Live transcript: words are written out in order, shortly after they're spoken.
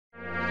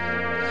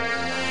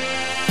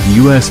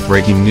U.S.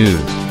 breaking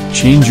news,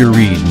 change your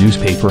read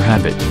newspaper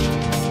habit.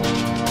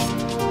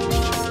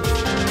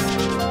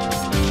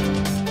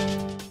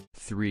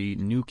 3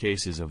 new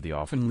cases of the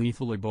often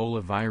lethal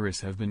Ebola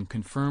virus have been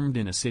confirmed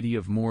in a city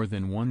of more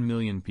than 1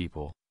 million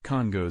people,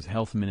 Congo's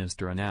health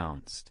minister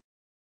announced.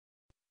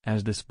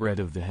 As the spread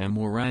of the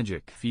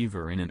hemorrhagic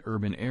fever in an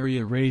urban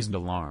area raised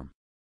alarm.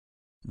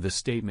 The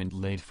statement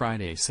late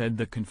Friday said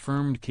the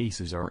confirmed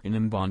cases are in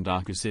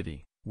Mbandaka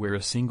city, where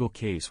a single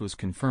case was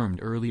confirmed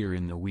earlier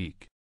in the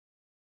week.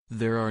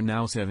 There are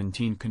now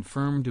 17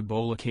 confirmed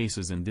Ebola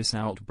cases in this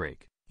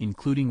outbreak,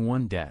 including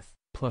 1 death,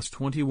 plus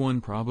 21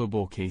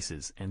 probable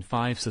cases and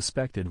 5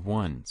 suspected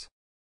ones.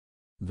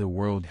 The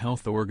World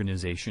Health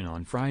Organization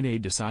on Friday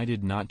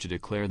decided not to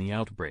declare the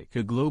outbreak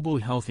a global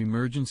health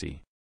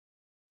emergency.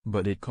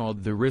 But it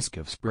called the risk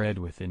of spread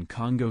within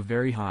Congo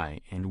very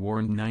high and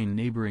warned 9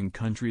 neighboring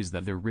countries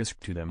that the risk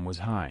to them was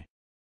high.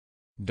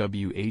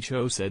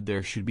 WHO said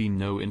there should be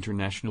no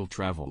international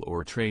travel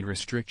or trade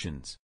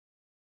restrictions.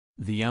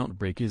 The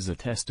outbreak is a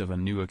test of a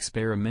new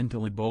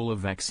experimental Ebola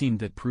vaccine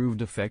that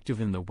proved effective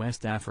in the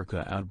West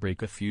Africa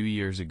outbreak a few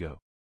years ago.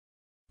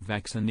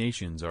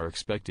 Vaccinations are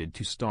expected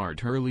to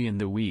start early in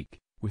the week,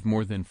 with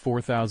more than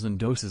 4,000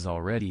 doses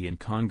already in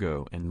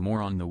Congo and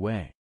more on the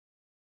way.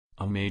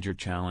 A major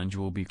challenge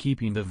will be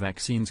keeping the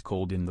vaccines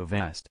cold in the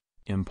vast,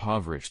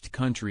 impoverished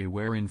country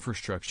where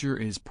infrastructure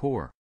is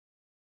poor.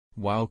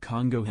 While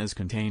Congo has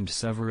contained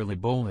several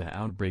Ebola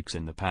outbreaks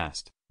in the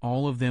past,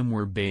 all of them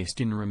were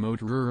based in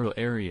remote rural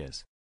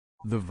areas.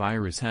 The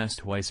virus has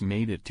twice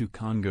made it to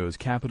Congo's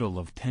capital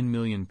of 10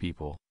 million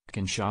people,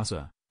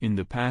 Kinshasa, in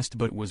the past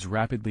but was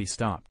rapidly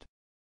stopped.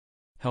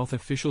 Health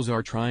officials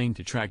are trying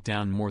to track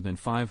down more than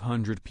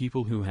 500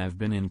 people who have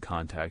been in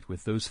contact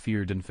with those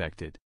feared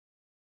infected.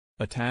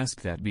 A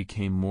task that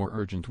became more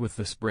urgent with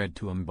the spread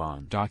to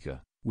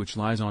Mbandaka, which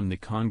lies on the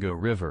Congo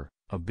River,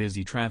 a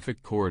busy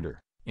traffic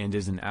corridor, and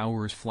is an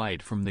hour's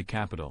flight from the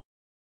capital.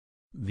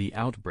 The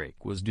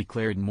outbreak was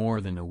declared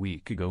more than a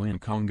week ago in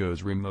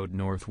Congo's remote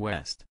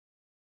northwest.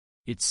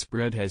 Its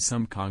spread has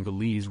some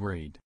Congolese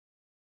worried.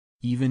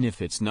 Even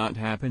if it's not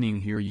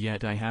happening here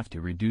yet, I have to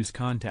reduce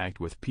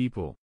contact with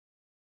people.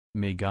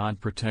 May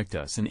God protect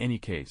us in any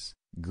case,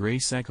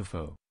 Grace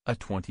Ekafo, a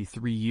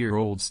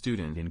 23-year-old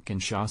student in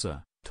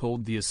Kinshasa,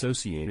 told the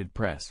Associated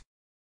Press.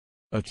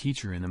 A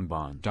teacher in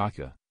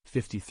Mbandaka,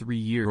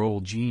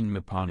 53-year-old Jean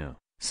Mapano,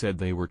 said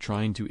they were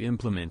trying to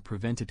implement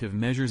preventative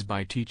measures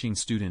by teaching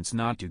students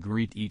not to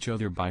greet each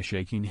other by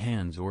shaking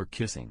hands or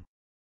kissing.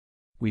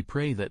 We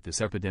pray that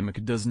this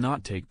epidemic does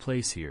not take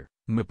place here,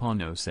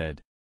 Mapano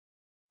said.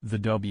 The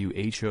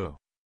WHO,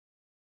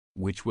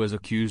 which was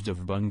accused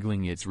of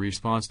bungling its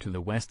response to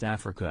the West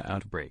Africa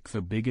outbreak,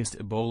 the biggest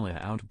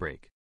Ebola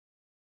outbreak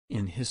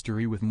in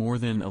history with more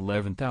than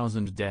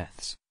 11,000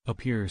 deaths,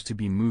 appears to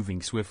be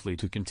moving swiftly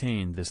to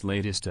contain this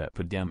latest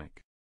epidemic.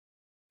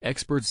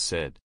 Experts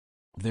said,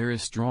 "There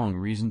is strong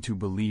reason to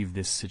believe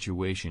this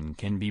situation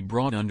can be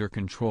brought under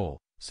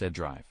control," said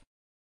Drive.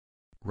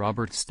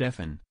 Robert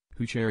Stephan,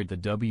 who chaired the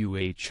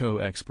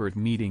WHO expert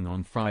meeting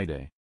on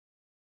Friday.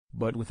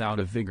 But without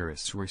a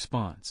vigorous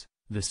response,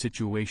 the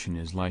situation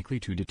is likely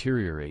to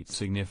deteriorate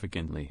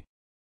significantly.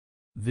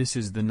 This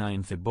is the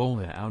 9th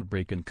Ebola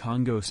outbreak in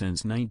Congo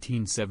since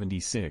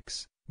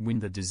 1976, when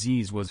the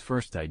disease was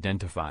first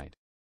identified.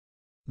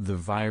 The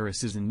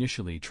virus is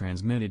initially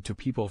transmitted to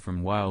people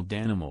from wild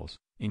animals,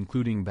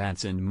 including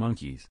bats and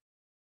monkeys.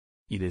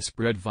 It is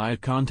spread via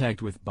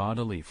contact with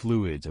bodily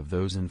fluids of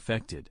those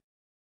infected.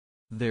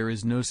 There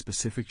is no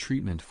specific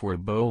treatment for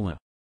Ebola.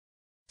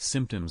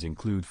 Symptoms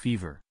include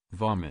fever,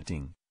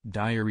 vomiting,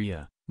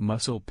 diarrhea,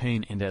 muscle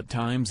pain and at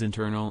times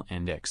internal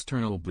and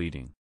external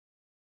bleeding.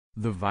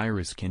 The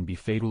virus can be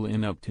fatal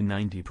in up to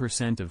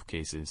 90% of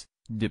cases,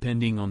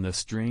 depending on the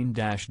strain.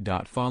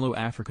 Follow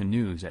Africa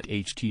News at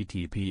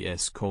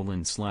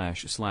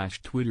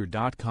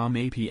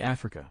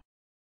https://twitter.com/APAfrica